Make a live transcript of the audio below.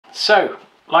So,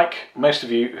 like most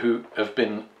of you who have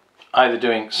been either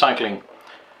doing cycling,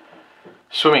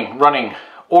 swimming, running,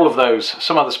 all of those,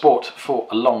 some other sport for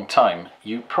a long time,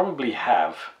 you probably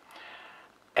have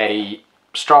a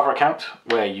Strava account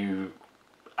where you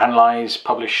analyze,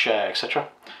 publish, share, etc.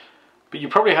 But you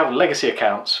probably have legacy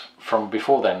accounts from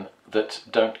before then that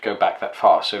don't go back that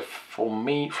far. So for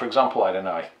me, for example, I don't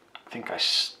know, I think I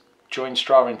joined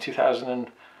Strava in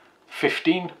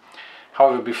 2015.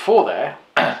 However, before there,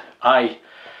 I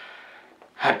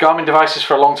had Garmin devices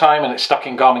for a long time and it's stuck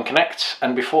in Garmin Connect.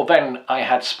 And before then, I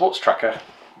had Sports Tracker.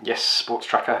 Yes, Sports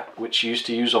Tracker, which you used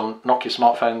to use on Nokia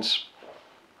smartphones.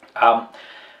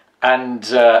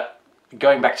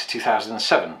 Going back to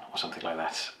 2007 or something like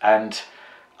that. And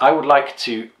I would like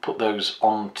to put those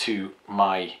onto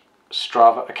my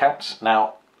Strava account.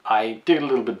 Now, I did a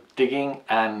little bit of digging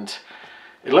and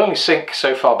it'll only sync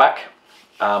so far back.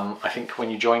 I think when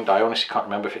you joined, I honestly can't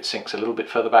remember if it syncs a little bit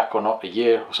further back or not, a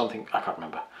year or something, I can't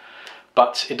remember.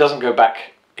 But it doesn't go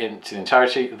back into the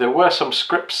entirety. There were some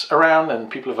scripts around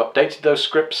and people have updated those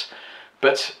scripts,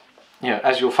 but you know,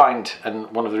 as you'll find,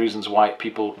 and one of the reasons why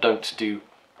people don't do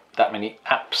that many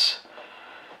apps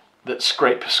that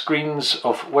scrape screens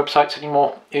of websites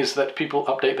anymore is that people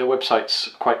update their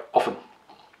websites quite often,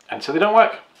 and so they don't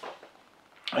work.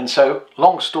 And so,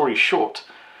 long story short,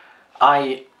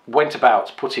 I went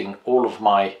about putting all of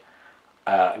my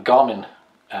Garmin,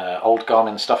 old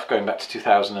Garmin stuff going back to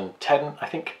 2010, I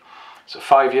think, so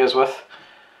 5 years worth,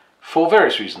 for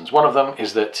various reasons. One of them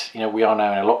is that, you know, we are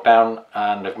now in a lockdown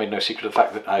and I've made no secret of the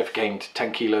fact that I've gained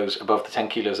 10 kilos above the 10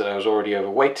 kilos that I was already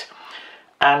overweight.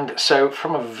 And so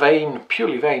from a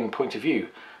purely vain point of view,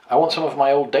 I want some of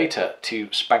my old data to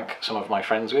spank some of my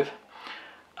friends with.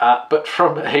 But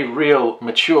from a real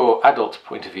mature adult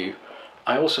point of view,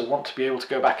 I also want to be able to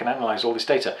go back and analyze all this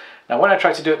data. Now, when I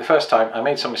tried to do it the first time, I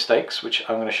made some mistakes, which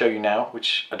I'm going to show you now,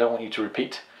 which I don't want you to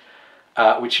repeat,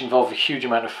 which involve a huge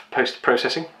amount of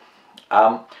post-processing.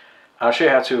 I'll show you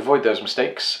how to avoid those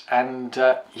mistakes, and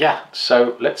yeah,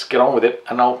 so let's get on with it,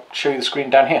 and I'll show you the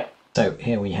screen down here. So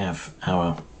here we have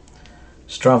our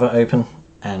Strava open,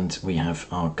 and we have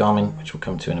our Garmin, which we'll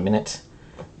come to in a minute.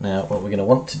 Now, what we're going to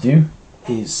want to do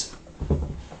is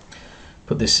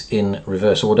put this in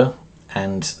reverse order,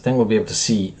 and then we'll be able to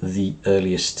see the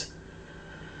earliest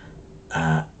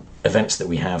events that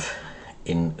we have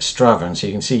in Strava. And so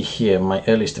you can see here my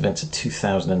earliest events are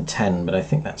 2010, but I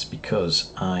think that's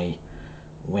because I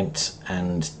went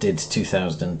and did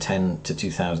 2010 to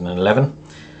 2011.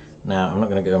 Now, I'm not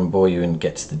going to go and bore you and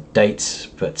get to the dates,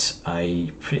 but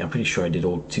I'm pretty sure I did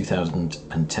all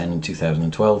 2010 and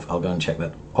 2012. I'll go and check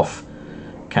that off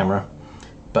camera.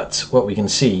 But what we can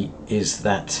see is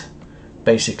that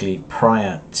basically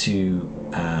prior to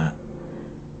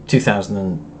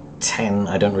 2010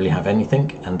 I don't really have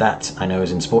anything, and that I know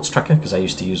is in Sports Tracker because I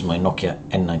used to use my Nokia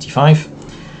N95.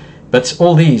 But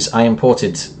all these I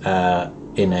imported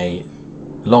in a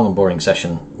long and boring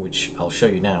session, which I'll show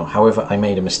you now. However, I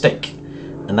made a mistake,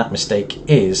 and that mistake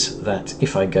is that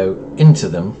if I go into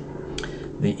them,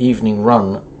 the evening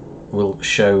run will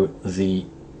show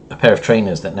a pair of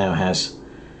trainers that now has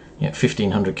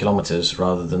 1,500 kilometers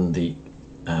rather than the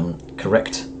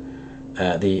correct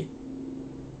so the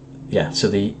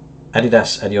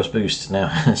Adidas Adios Boost now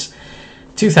has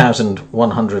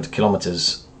 2,100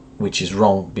 kilometers, which is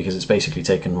wrong because it's basically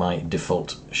taken my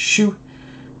default shoe.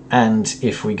 And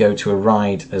if we go to a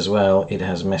ride as well, it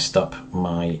has messed up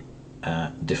my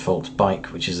default bike,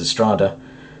 which is the Strada,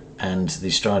 and the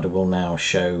Strada will now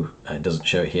show, it doesn't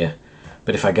show it here,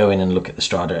 but if I go in and look at the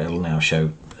Strada, it'll now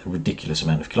show a ridiculous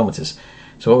amount of kilometers.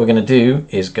 So what we're going to do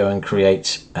is go and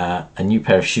create a new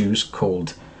pair of shoes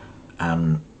called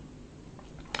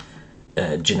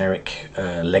generic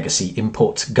Legacy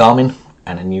Import Garmin,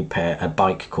 and a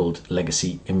bike called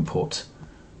Legacy Import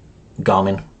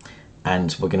Garmin.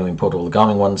 And we're going to import all the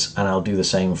Garmin ones, and I'll do the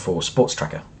same for Sports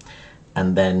Tracker.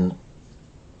 And then,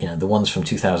 the ones from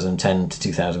 2010 to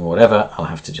 2000 whatever, I'll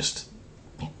have to just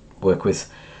work with.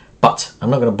 But I'm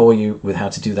not going to bore you with how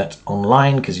to do that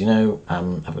online, because I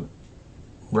would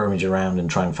rummage around and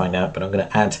try and find out, but I'm going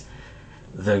to add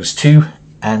those two,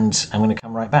 and I'm going to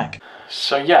come right back.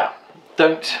 So yeah,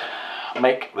 don't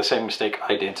make the same mistake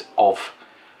I did of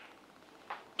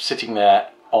sitting there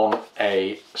on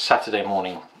a Saturday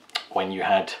morning when you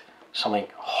had something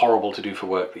horrible to do for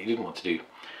work that you didn't want to do,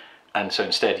 and so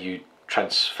instead you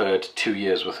transferred 2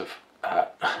 years worth of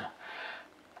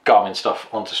Garmin stuff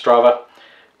onto Strava,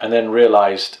 and then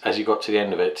realized as you got to the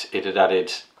end of it, it had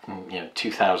added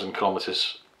 2,000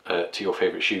 kilometers to your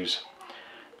favorite shoes,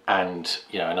 and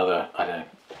another, I don't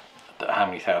know how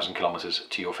many thousand kilometers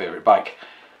to your favorite bike.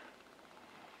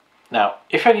 Now,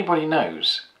 if anybody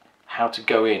knows how to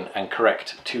go in and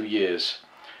correct 2 years,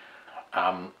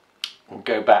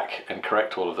 go back and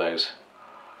correct all of those,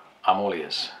 I'm all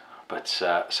ears. But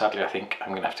sadly, I think I'm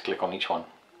going to have to click on each one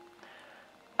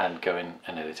and go in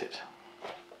and edit it.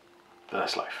 But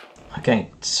that's life. Okay,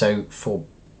 so for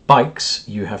bikes,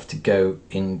 you have to go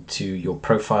into your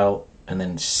profile and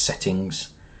then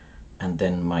settings and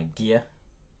then my gear.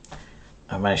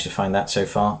 I've managed to find that so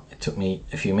far. It took me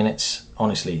a few minutes.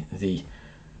 Honestly, the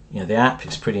app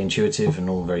is pretty intuitive and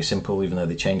all very simple. Even though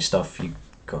they changed stuff, you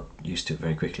got used to it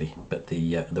very quickly. But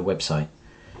the website,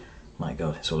 my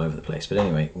God, it's all over the place. But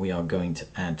anyway, we are going to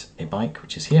add a bike,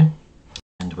 which is here,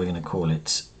 and we're going to call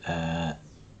it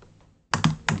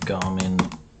Garmin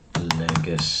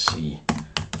Legacy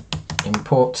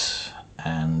Import,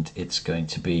 and it's going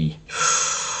to be,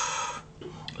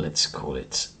 let's call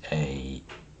it a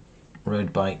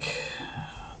road bike,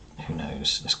 who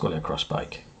knows, let's call it a cross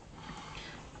bike,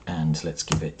 and let's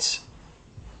give it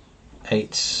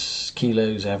 8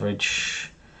 kilos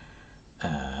average,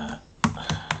 and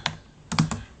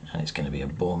it's going to be a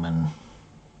Borman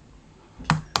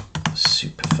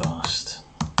super fast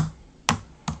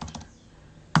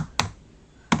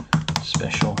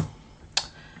special,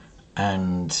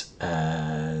 and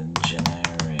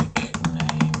generic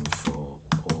name for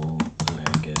all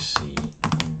legacy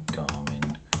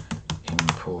Garmin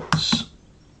imports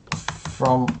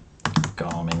from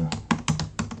Garmin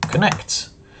Connect.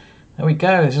 There we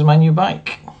go, this is my new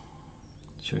bike.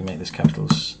 Should we make this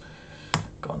capitals?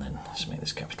 Go on then, let's make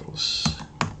this capitals.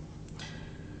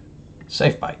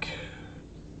 Save bike.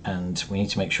 And we need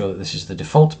to make sure that this is the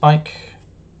default bike.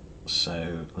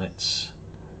 So let's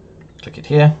click it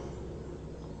here.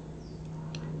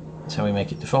 That's how we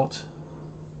make it default.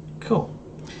 Cool.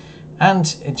 And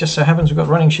it just so happens we've got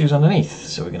running shoes underneath.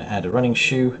 So we're going to add a running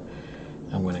shoe.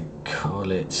 I'm going to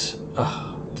call it,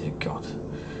 oh dear God.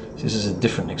 This is a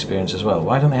different experience as well.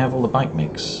 Why don't they have all the bike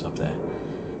mix up there?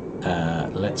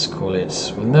 Let's call it,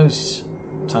 well, in those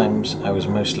times I was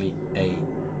mostly a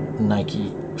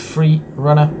Nike free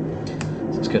runner.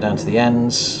 So let's go down to the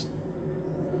ends.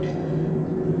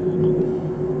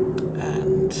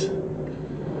 And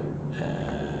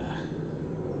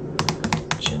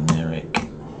generic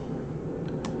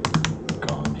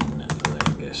Garmin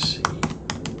Legacy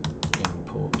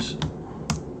Import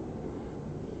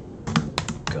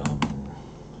Garmin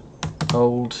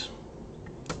old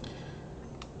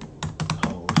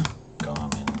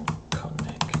Garmin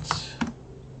Connect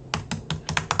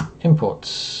imports.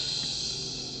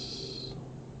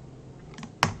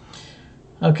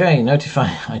 Okay, notify.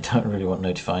 I don't really want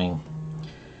notifying.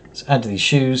 Let's add these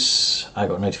shoes. I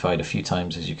got notified a few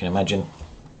times, as you can imagine.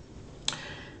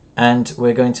 And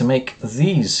we're going to make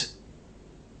these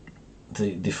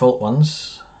the default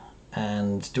ones.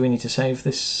 And do we need to save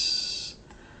this?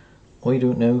 We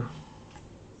don't know.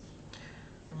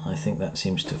 I think that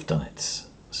seems to have done it.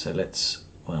 So let's,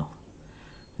 well,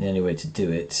 the only way to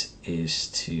do it is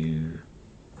to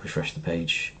refresh the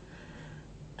page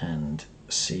and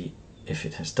see if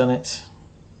it has done it.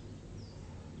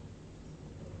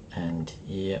 And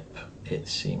yep, it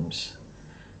seems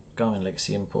Garmin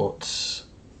Legacy imports,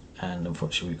 and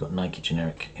unfortunately we've got Nike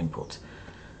generic import.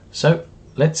 So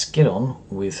let's get on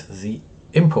with the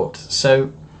import.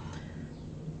 So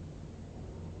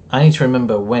I need to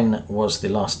remember when was the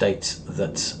last date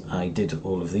that I did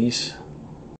all of these.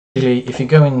 If you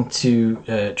go into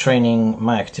training,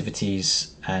 my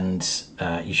activities, and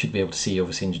you should be able to see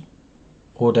obviously in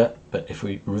order, but if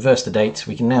we reverse the date,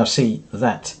 we can now see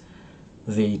that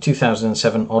the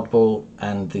 2007 oddball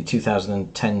and the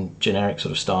 2010 generic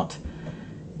sort of start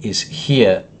is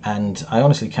here, and I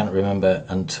honestly can't remember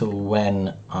until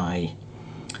when I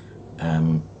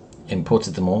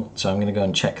imported them all, so I'm going to go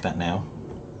and check that now.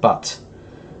 But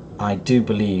I do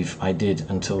believe I did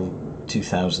until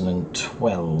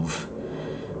 2012.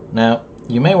 Now,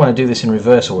 you may want to do this in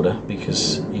reverse order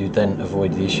because you then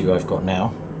avoid the issue I've got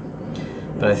now.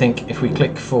 But I think if we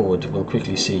click forward, we'll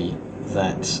quickly see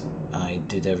that I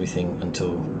did everything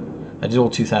until, I did all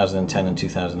 2010 and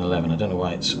 2011. I don't know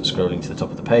why it's scrolling to the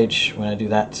top of the page when I do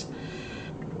that.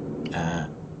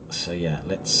 So yeah,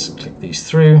 let's click these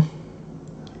through.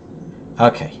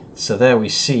 Okay, so there we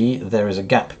see there is a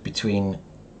gap between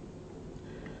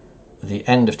the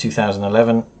end of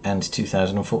 2011 and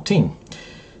 2014.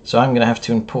 So I'm going to have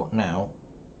to import now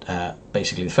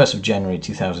basically the 1st of January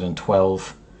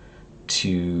 2012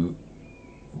 to,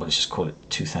 well, let's just call it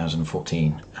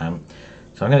 2014. So I'm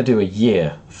going to do a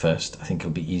year first. I think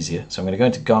it'll be easier. So I'm going to go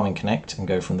into Garmin Connect and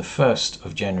go from the 1st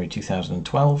of January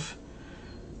 2012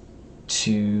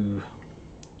 to,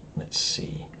 let's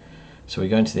see, So we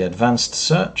go into the advanced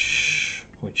search,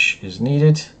 which is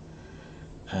needed.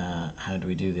 How do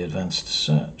we do the advanced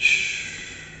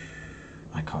search?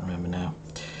 I can't remember now.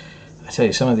 I tell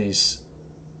you, some of these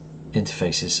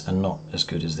interfaces are not as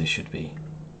good as they should be.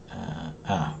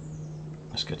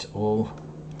 Let's go to all.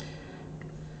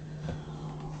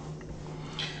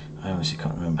 I honestly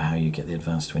can't remember how you get the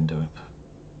advanced window up.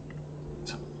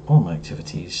 So all my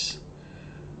activities,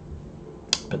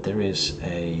 but there is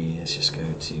a, let's just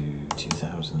go to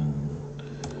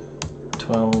 2012. I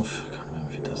can't remember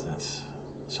if it does that.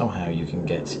 Somehow you can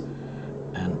get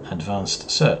an advanced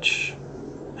search.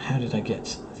 How did I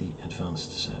get the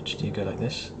advanced search? Do you go like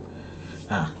this?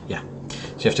 Yeah.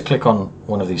 So you have to click on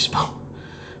one of these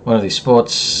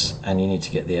sports, and you need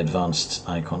to get the advanced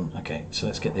icon. Okay, so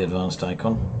let's get the advanced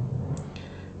icon.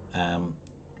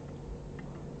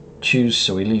 Choose,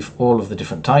 so we leave all of the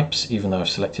different types, even though I've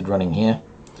selected running here.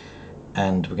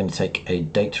 And we're going to take a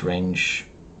date range,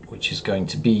 which is going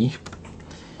to be,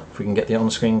 if we can get the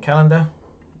on-screen calendar.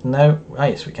 No,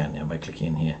 yes we can, yeah, by clicking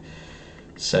in here.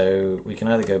 So we can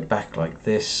either go back like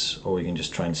this, or we can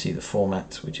just try and see the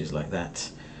format, which is like that.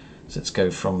 So let's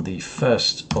go from the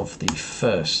 1st of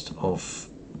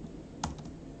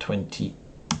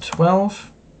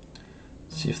 2012.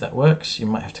 See if that works. You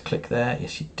might have to click there.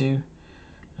 Yes, you do.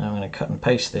 And I'm going to cut and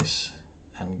paste this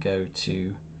and go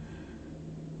to,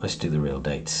 let's do the real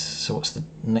date. So what's the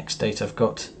next date I've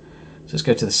got? So let's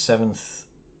go to the 7th.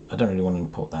 I don't really want to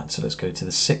import that, so let's go to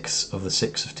the 6th of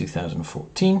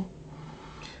 2014.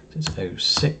 So it's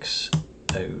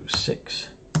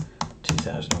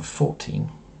 06/06/2014.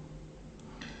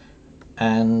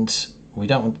 And we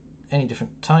don't want any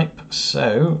different type,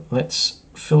 so let's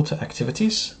filter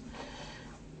activities.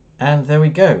 And there we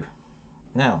go.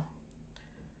 Now,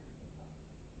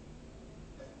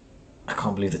 I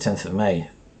can't believe the 10th of May.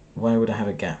 Why would I have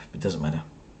a gap? It doesn't matter.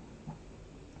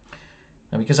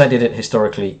 Now, because I did it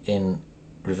historically in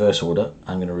reverse order,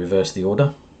 I'm going to reverse the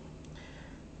order.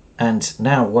 And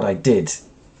now what I did,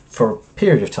 for a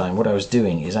period of time, what I was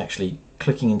doing is actually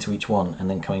clicking into each one and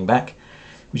then coming back,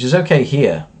 which is okay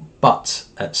here, but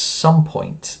at some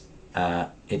point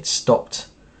it stopped.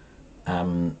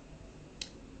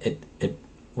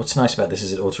 What's nice about this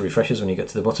is it auto refreshes when you get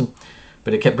to the bottom,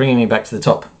 but it kept bringing me back to the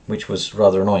top, which was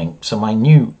rather annoying. So my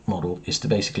new model is to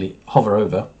basically hover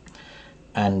over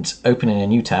and open in a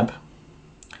new tab.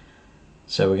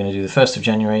 So we're going to do the 1st of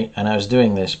January, and I was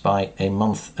doing this by a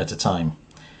month at a time.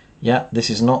 Yeah, this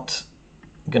is not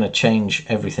going to change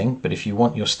everything, but if you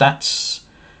want your stats,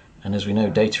 and as we know,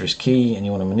 data is key, and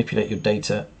you want to manipulate your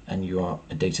data, and you are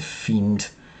a data fiend,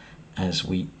 as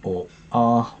we all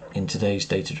are in today's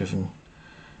data-driven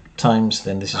times,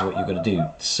 then this is what you've got to do.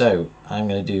 So I'm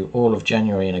going to do all of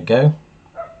January in a go.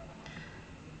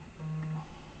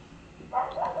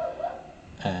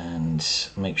 And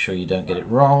make sure you don't get it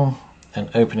wrong, and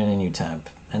open in a new tab.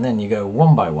 And then you go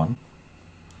one by one,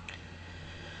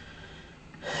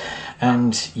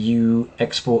 and you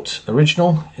export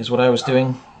original, is what I was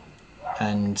doing.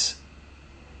 And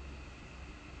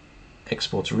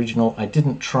export original. I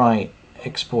didn't try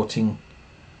exporting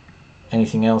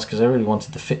anything else because I really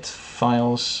wanted the fit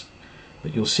files,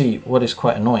 but you'll see what is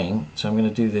quite annoying. So I'm going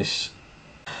to do this.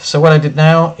 So what I did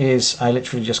now is I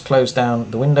literally just closed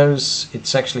down the windows.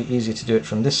 It's actually easier to do it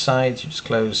from this side. You just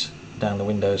close down the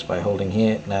windows by holding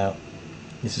here. Now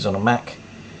this is on a Mac. I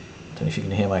don't know if you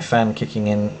can hear my fan kicking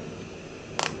in,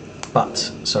 but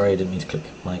sorry, I didn't mean to click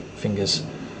my fingers.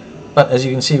 But as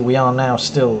you can see, we are now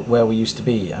still where we used to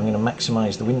be. I'm going to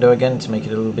maximize the window again to make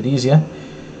it a little bit easier.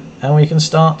 And we can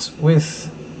start with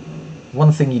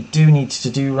one thing you do need to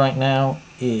do right now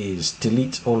is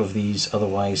delete all of these,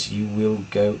 otherwise you will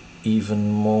go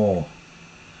even more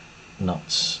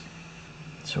nuts.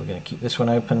 So we're going to keep this one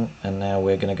open, and now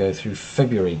we're going to go through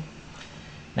February.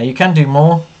 Now you can do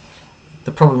more.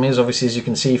 The problem is, obviously, as you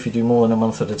can see, if you do more than a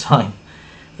month at a time,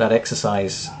 that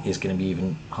exercise is going to be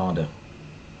even harder.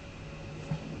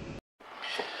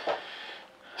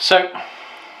 So,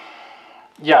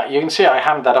 yeah, you can see I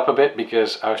hammed that up a bit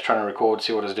because I was trying to record,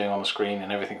 see what I was doing on the screen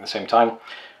and everything at the same time.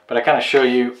 But I kind of show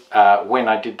you when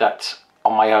I did that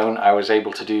on my own, I was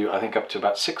able to do, I think, up to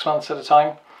about 6 months at a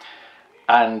time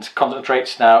and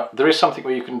concentrate. Now, there is something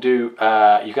where you can do,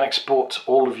 you can export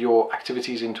all of your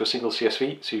activities into a single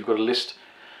CSV. So you've got a list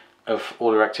of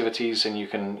all your activities, and you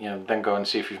can then go and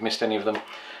see if you've missed any of them.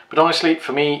 But honestly,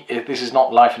 for me, this is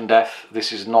not life and death.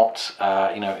 This is not,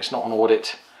 it's not an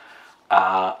audit.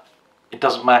 It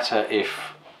doesn't matter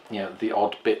if the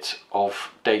odd bit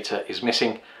of data is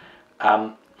missing.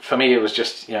 For me, it was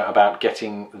just about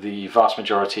getting the vast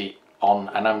majority on,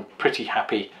 and I'm pretty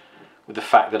happy with the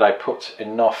fact that I put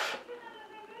enough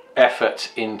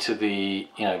effort into the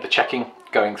the checking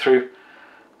going through.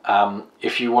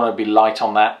 If you want to be light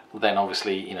on that, then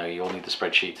obviously you'll need the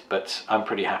spreadsheet, but I'm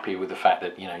pretty happy with the fact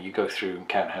that you go through and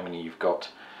count how many you've got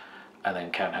and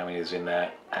then count how many is in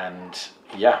there. And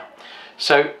yeah,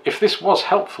 so if this was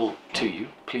helpful to you,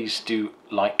 please do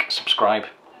like, subscribe.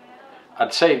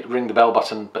 I'd say ring the bell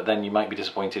button, but then you might be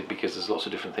disappointed because there's lots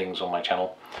of different things on my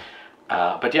channel.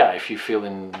 But yeah, if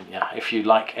you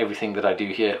like everything that I do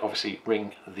here, obviously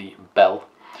ring the bell.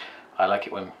 I like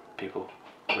it when people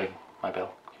ring my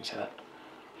bell. Can you say that?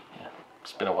 Yeah,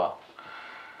 it's been a while.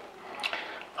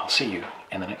 I'll see you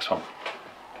in the next one.